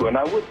 and I do. And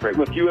I would pray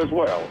with you as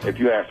well, if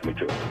you asked me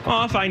to.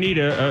 Oh, if I need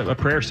a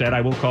prayer set,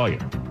 I will call you.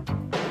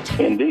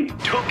 Indeed.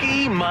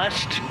 Tookie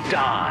must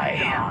die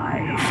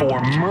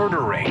for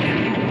murdering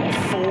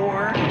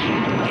 4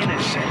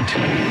 innocent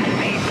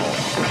people.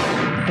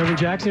 Reverend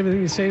Jackson,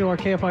 anything to say to our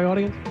KFI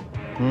audience?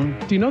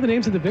 Do you know the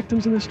names of the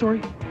victims in this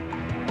story?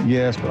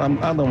 Yes, but I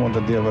don't want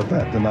to deal with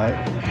that tonight.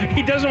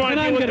 He doesn't want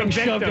to deal with the I'm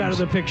getting shoved out of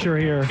the picture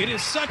here. It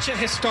is such a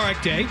historic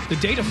day, the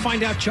day to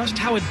find out just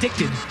how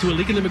addicted to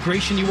illegal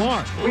immigration you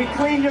are. We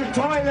clean your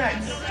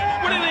toilets.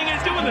 What are they going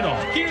to do with it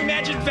all? Can you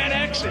imagine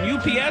FedEx and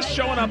UPS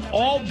showing up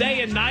all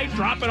day and night,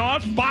 dropping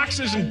off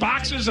boxes and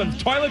boxes of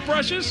toilet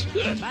brushes?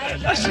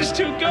 That's just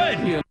too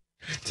good.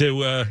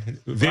 To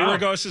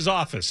Villaragos's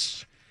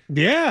office.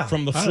 Yeah.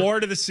 From the floor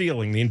to the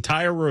ceiling, the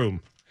entire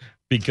room.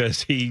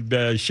 Because he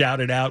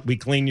shouted out, "We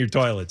clean your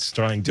toilets,"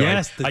 trying to.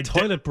 Yes, the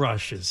toilet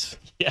brushes.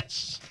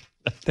 Yes.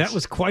 That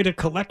was quite a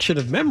collection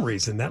of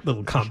memories in that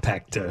little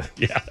compact.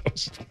 Yeah.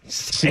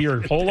 See your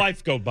whole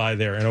life go by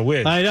there in a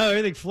whiz. I know,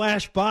 everything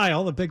flashed by,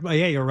 all the big.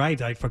 Yeah, you're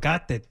right. I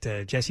forgot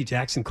that Jesse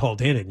Jackson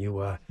called in and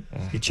you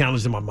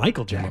challenged him on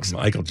Michael Jackson.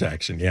 Michael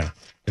Jackson, yeah.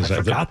 I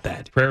forgot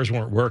that. Prayers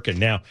weren't working.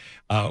 Now,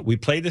 we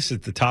played this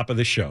at the top of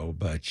the show,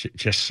 but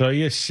just so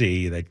you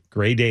see that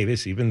Gray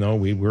Davis, even though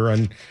we were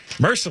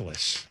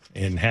merciless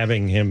in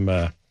having him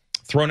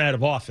thrown out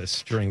of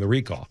office during the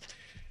recall,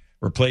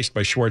 replaced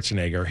by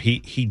Schwarzenegger,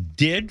 he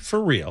did, for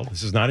real,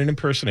 this is not an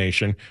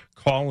impersonation,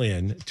 call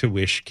in to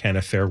wish Ken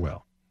a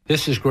farewell.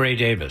 This is Gray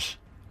Davis.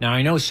 Now,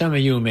 I know some of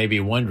you may be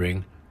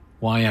wondering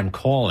why I'm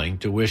calling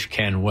to wish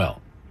Ken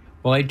well.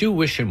 Well, I do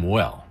wish him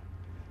well,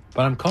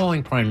 but I'm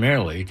calling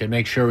primarily to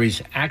make sure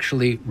he's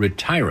actually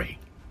retiring.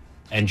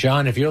 And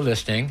John, if you're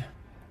listening,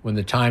 when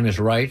the time is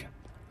right,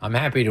 I'm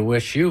happy to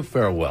wish you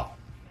farewell.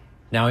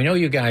 Now, I know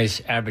you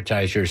guys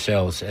advertise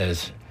yourselves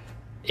as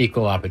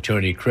equal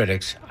opportunity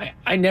critics.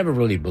 I never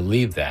really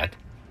believed that.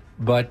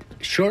 But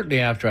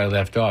shortly after I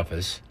left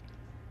office,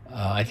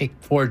 I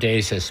think 4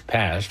 days has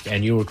passed,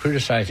 and you were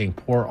criticizing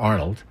poor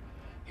Arnold.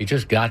 He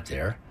just got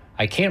there.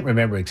 I can't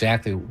remember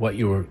exactly what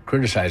you were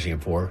criticizing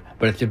him for,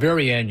 but at the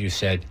very end you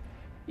said,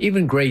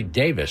 even Gray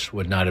Davis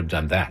would not have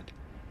done that.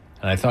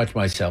 And I thought to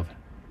myself,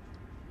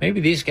 maybe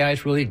these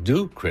guys really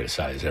do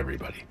criticize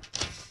everybody.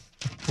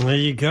 There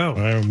you go.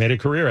 I made a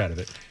career out of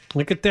it.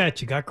 Look at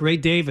that. You got Gray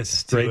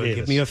Davis to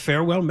give me a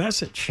farewell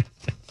message.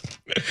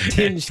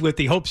 Tinged with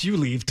the hopes you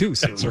leave too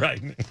soon. That's right.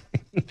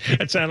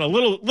 That sounded a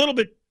little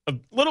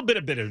bit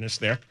of bitterness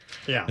there.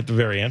 Yeah. At the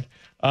very end.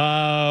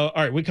 All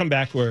right, we come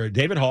back. We're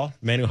David Hall,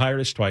 the man who hired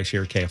us twice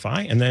here at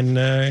KFI, and then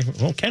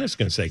Kenneth's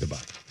going to say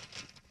goodbye.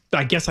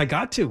 I guess I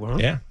got to. Huh?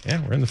 Yeah.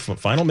 We're in the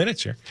final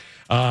minutes here.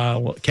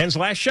 Ken's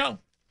last show,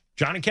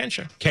 John and Ken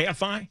Show,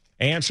 KFI,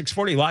 AM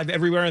 640, live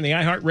everywhere in the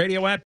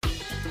iHeartRadio app.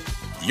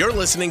 You're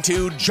listening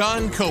to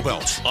John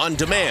Kobylt on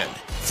demand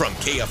from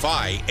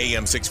KFI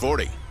AM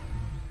 640.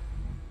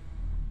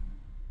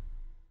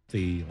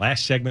 The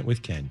last segment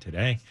with Ken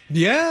today.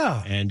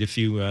 Yeah. And if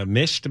you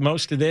missed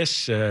most of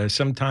this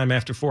sometime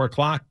after 4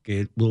 o'clock,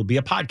 it will be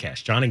a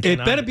podcast. John and Ken.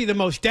 It better be the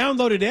most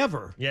downloaded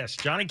ever. Yes,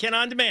 John and Ken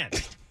on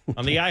demand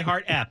on the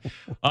iHeart app.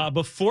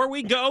 Before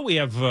we go, we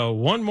have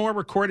one more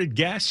recorded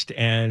guest,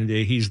 and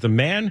he's the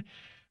man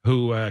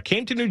who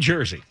came to New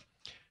Jersey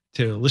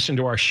to listen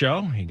to our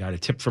show. He got a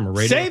tip from a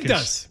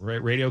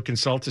radio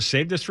consultant,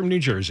 saved us from New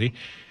Jersey.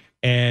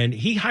 And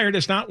he hired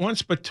us not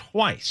once, but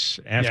twice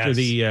after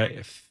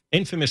the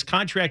infamous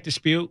contract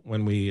dispute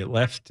when we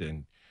left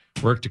and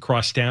worked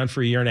across town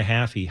for a year and a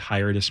half. He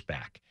hired us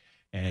back.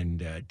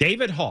 And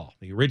David Hall,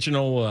 the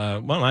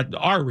original, not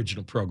our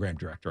original program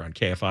director on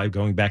KFI,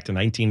 going back to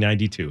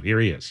 1992. Here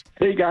he is.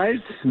 Hey, guys.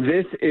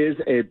 This is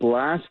a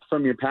blast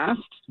from your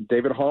past.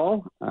 David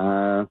Hall.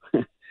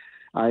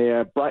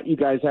 I brought you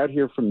guys out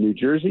here from New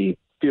Jersey.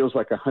 Feels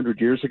like 100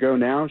 years ago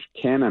now.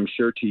 Ken, I'm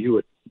sure to you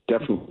it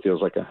definitely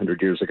feels like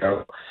 100 years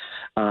ago.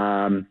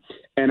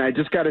 And I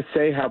just got to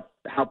say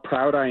how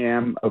proud I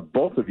am of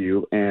both of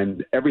you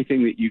and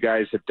everything that you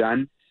guys have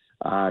done.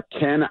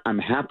 Ken, I'm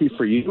happy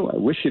for you. I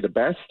wish you the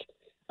best.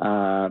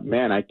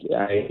 man,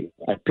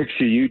 I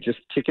picture you just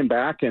kicking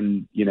back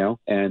and,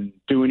 and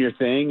doing your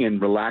thing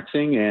and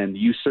relaxing, and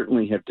you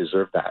certainly have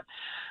deserved that.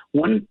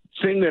 One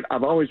thing that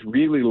I've always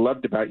really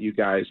loved about you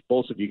guys,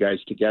 both of you guys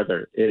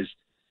together, is,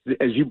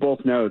 as you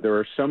both know, there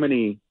are so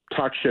many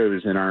talk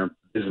shows in our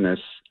business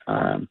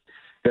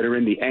that are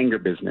in the anger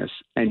business,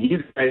 and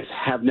you guys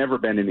have never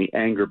been in the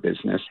anger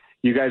business.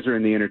 You guys are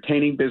in the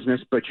entertaining business,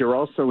 but you're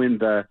also in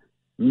the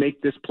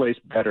make this place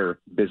better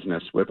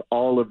business with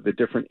all of the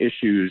different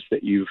issues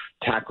that you've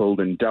tackled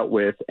and dealt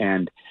with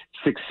and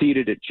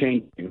succeeded at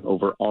changing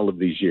over all of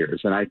these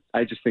years. And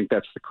I just think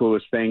that's the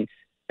coolest thing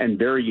and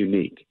very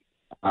unique.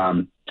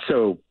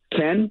 So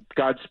Ken,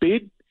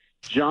 Godspeed.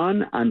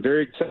 John, I'm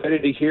very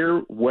excited to hear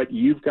what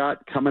you've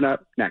got coming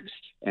up next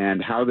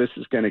and how this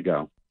is going to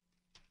go.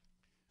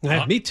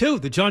 Me too.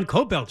 The John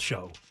Kobylt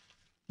Show.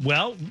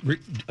 Well,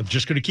 I'm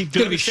just going to keep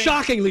doing it. It's going to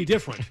be shockingly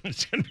different.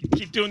 It's going to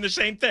keep doing the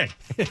same thing.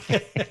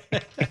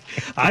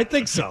 I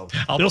think so.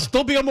 There'll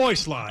still be a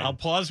moist line. I'll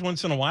pause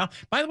once in a while.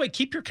 By the way,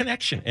 keep your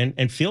connection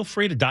and feel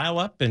free to dial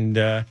up and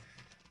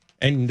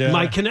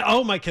my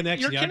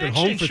connection. Yeah, I've been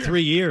home for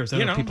 3 years. I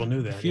don't know if people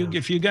knew that.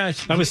 If you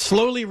guys, I was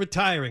slowly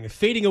retiring and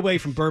fading away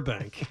from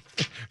Burbank.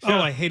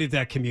 I hated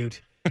that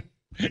commute.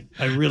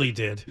 I really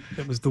did.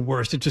 It was the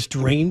worst. It just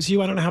drains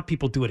you. I don't know how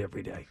people do it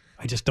every day.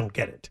 I just don't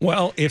get it.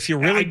 Well, if you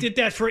really... I did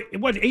that for,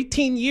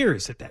 18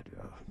 years at that.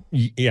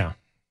 Yeah.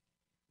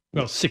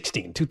 Well,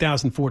 16,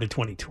 2004 to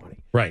 2020.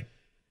 Right.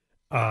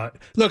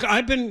 Look,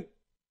 I've been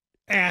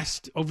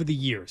asked over the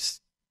years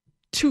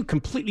two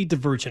completely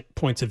divergent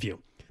points of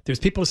view. There's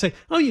people who say,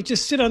 oh, you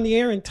just sit on the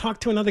air and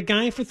talk to another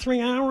guy for 3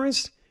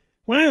 hours?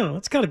 Wow,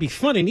 it's got to be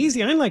fun and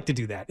easy. I like to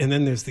do that. And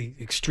then there's the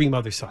extreme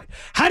other side.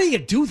 How do you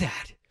do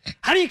that?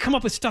 How do you come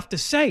up with stuff to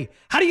say?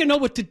 How do you know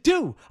what to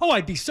do? Oh,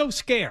 I'd be so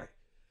scared.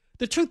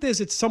 The truth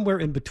is, it's somewhere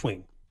in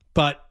between.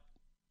 But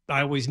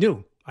I always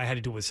knew I had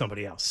to do it with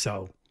somebody else.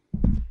 So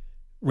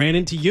ran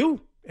into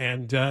you,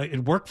 and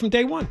it worked from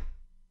day one.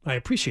 I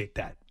appreciate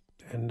that.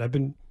 And I've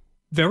been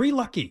very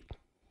lucky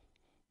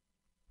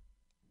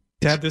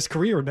to have this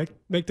career and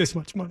make this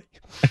much money.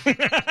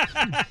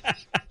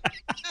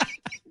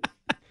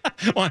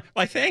 Well,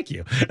 thank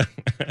you.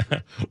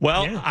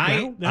 Well,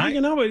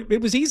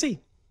 it was easy.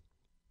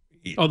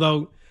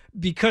 Although,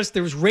 because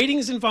there's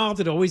ratings involved,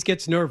 it always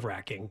gets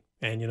nerve-wracking.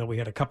 And, we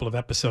had a couple of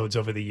episodes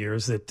over the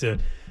years that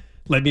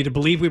led me to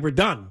believe we were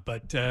done.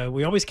 But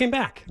we always came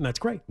back, and that's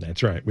great.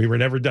 That's right. We were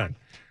never done.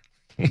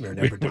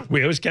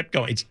 We always kept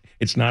going.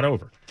 It's not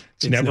over.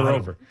 It's never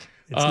over.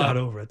 It's not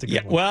over. It's a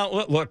good one.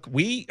 Well, look,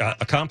 we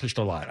accomplished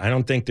a lot. I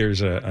don't think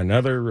there's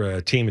another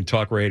team in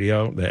talk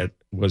radio that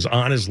was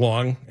on as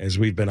long as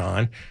we've been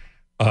on,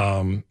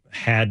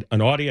 had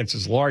an audience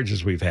as large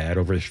as we've had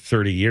over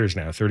 30 years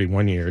now,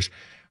 31 years,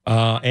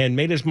 and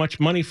made as much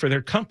money for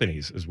their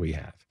companies as we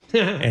have.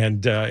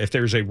 And if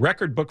there's a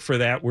record book for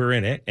that, we're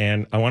in it.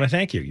 And I want to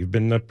thank you. You've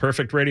been the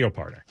perfect radio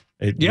partner.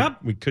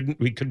 We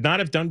could not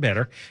have done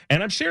better.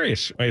 And I'm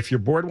serious. If you're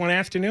bored one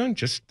afternoon,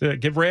 just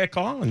give Ray a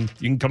call and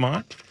you can come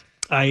on.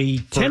 I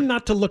tend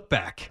not to look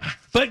back,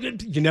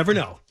 but you never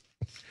know,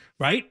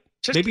 right?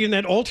 Maybe in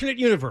that alternate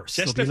universe,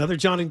 there'll be another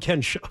John and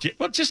Ken show.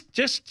 Well, just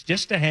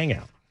to hang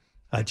out.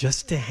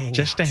 Just to hang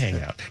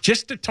out.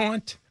 Just to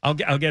taunt. I'll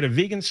get a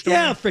vegan story.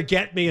 Yeah,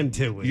 forget me in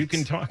 2 weeks. You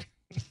can talk.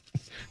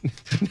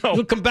 No.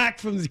 You'll come back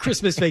from the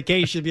Christmas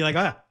vacation and be like,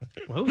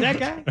 who's that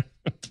guy?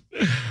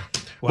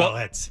 Well,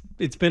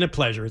 it's been a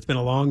pleasure. It's been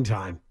a long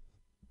time.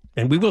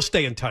 And we will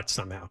stay in touch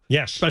somehow.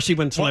 Yes. Especially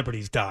when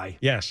celebrities die.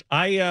 Yes.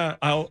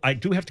 I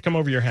do have to come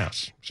over to your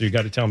house. So you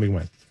got to tell me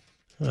when.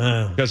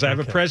 Because I have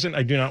a present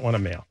I do not want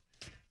to mail.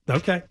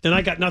 Okay. Then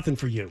I got nothing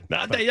for you. No,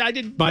 I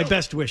did. My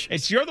best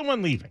wishes. You're the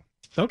one leaving.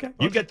 Okay.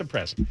 You get the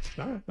present.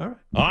 All right.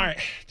 All right.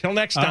 Till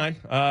next time.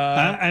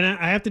 And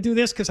I have to do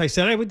this because I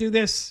said I would do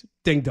this.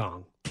 Ding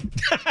dong.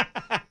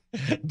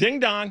 Ding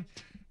dong.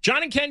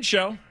 John and Ken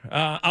show.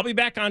 I'll be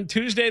back on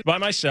Tuesday by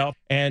myself.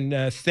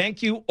 And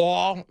thank you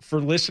all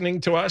for listening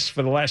to us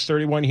for the last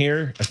 31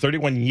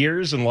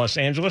 years in Los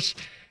Angeles.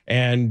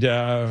 And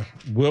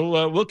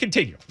we'll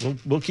continue.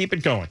 We'll keep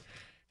it going.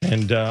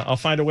 And I'll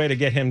find a way to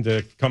get him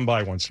to come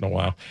by once in a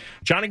while.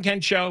 John and Ken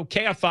Show,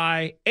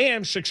 KFI,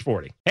 AM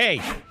 640. Hey,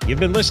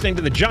 you've been listening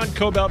to the John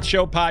Kobylt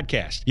Show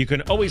podcast. You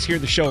can always hear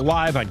the show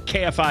live on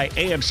KFI,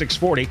 AM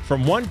 640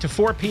 from 1 to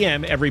 4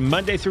 p.m. every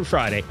Monday through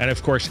Friday. And,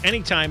 of course,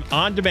 anytime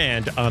on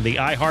demand on the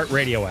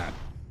iHeartRadio app.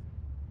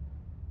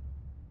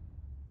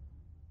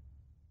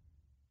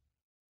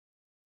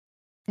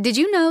 Did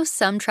you know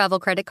some travel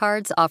credit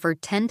cards offer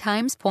 10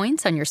 times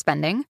points on your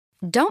spending?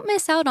 Don't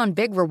miss out on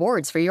big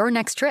rewards for your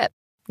next trip.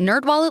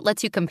 NerdWallet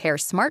lets you compare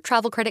smart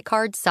travel credit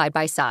cards side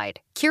by side,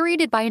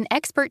 curated by an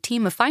expert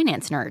team of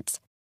finance nerds.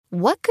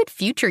 What could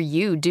future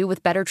you do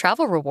with better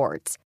travel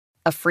rewards?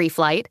 A free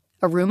flight?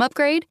 A room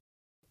upgrade?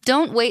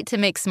 Don't wait to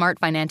make smart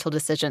financial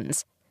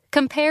decisions.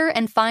 Compare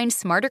and find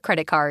smarter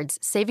credit cards,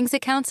 savings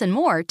accounts, and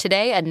more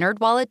today at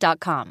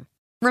NerdWallet.com.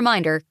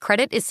 Reminder,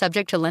 credit is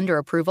subject to lender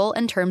approval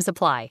and terms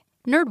apply.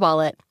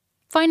 NerdWallet.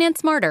 Finance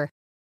smarter.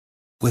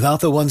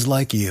 Without the ones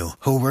like you,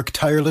 who work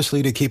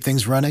tirelessly to keep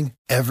things running,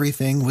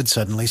 everything would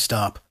suddenly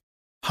stop.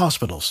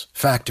 Hospitals,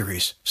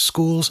 factories,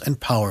 schools, and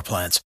power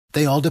plants,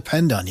 they all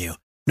depend on you.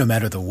 No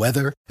matter the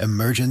weather,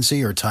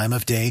 emergency, or time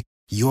of day,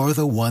 you're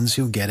the ones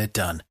who get it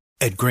done.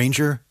 At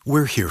Grainger,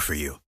 we're here for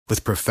you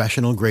with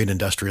professional-grade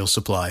industrial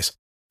supplies.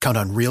 Count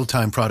on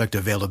real-time product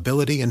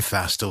availability and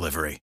fast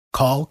delivery.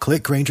 Call,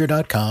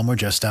 clickgrainger.com, or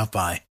just stop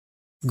by.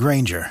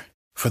 Grainger,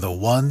 for the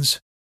ones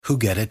who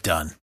get it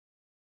done.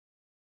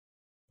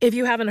 If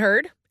you haven't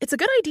heard, it's a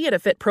good idea to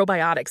fit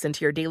probiotics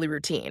into your daily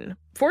routine.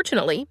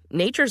 Fortunately,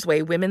 Nature's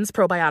Way Women's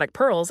Probiotic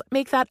Pearls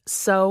make that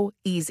so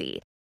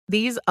easy.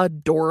 These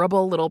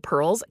adorable little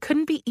pearls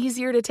couldn't be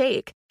easier to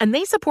take, and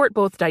they support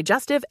both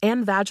digestive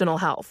and vaginal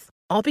health,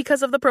 all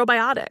because of the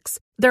probiotics.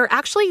 There are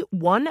actually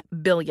 1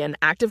 billion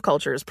active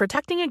cultures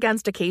protecting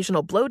against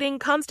occasional bloating,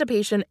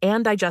 constipation,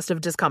 and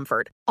digestive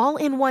discomfort, all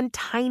in one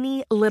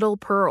tiny little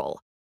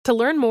pearl. To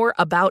learn more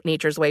about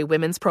Nature's Way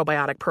Women's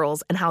Probiotic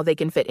Pearls and how they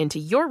can fit into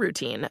your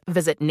routine,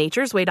 visit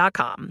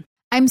naturesway.com.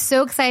 I'm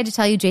so excited to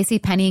tell you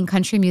JCPenney and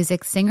country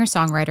music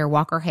singer-songwriter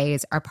Walker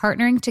Hayes are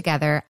partnering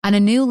together on a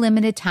new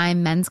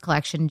limited-time men's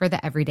collection for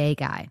the everyday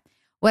guy.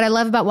 What I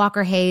love about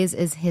Walker Hayes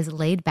is his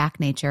laid-back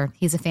nature.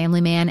 He's a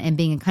family man, and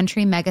being a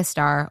country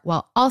megastar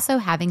while also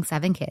having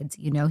 7 kids,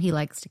 you know he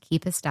likes to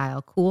keep his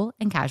style cool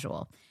and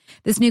casual.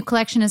 This new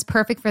collection is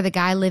perfect for the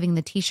guy living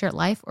the t-shirt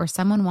life or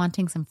someone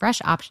wanting some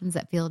fresh options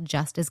that feel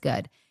just as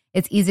good.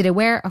 It's easy to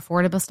wear,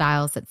 affordable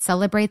styles that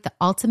celebrate the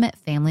ultimate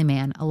family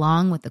man,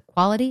 along with the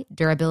quality,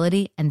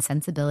 durability, and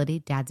sensibility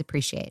dads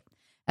appreciate.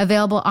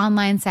 Available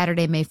online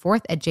Saturday, May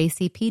 4th at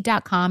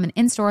jcp.com and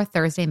in-store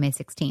Thursday, May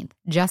 16th,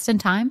 just in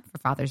time for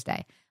Father's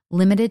Day.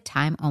 Limited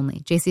time only.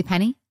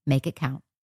 JCPenney, make it count.